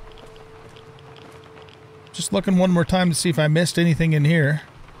 Just looking one more time to see if I missed anything in here.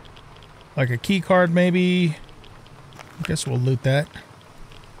 Like a key card maybe. I guess we'll loot that.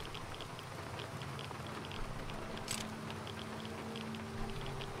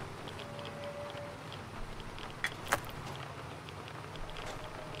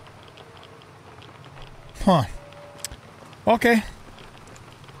 Huh. Okay.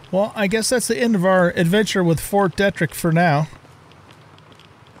 Well, I guess that's the end of our adventure with Fort Detrick for now.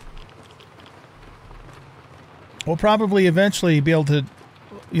 We'll probably eventually be able to,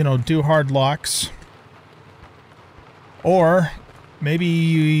 you know, do hard locks. Or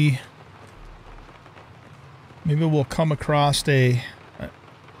maybe we'll come across a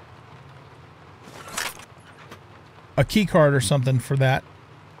key card or something for that.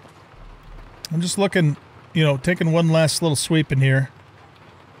 I'm just looking, you know, taking one last little sweep in here.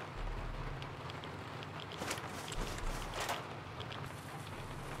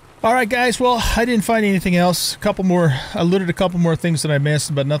 Alright guys, well, I didn't find anything else. I looted a couple more things that I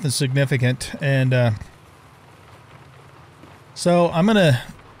missed, but nothing significant. And so I'm going to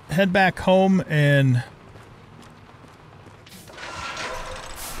head back home and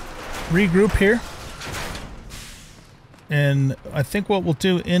regroup here. And I think what we'll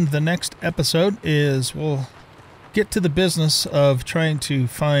do in the next episode is we'll get to the business of trying to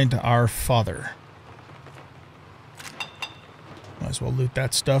find our father. Might as well loot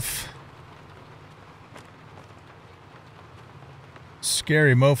that stuff.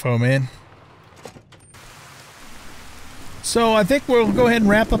 Scary mofo, man. So I think we'll go ahead and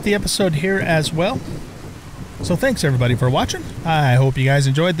wrap up the episode here as well. So thanks everybody for watching. I hope you guys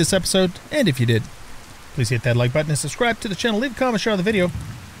enjoyed this episode, and if you did, please hit that like button and subscribe to the channel. Leave a comment, share the video,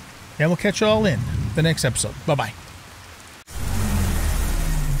 and we'll catch you all in the next episode. Bye-bye.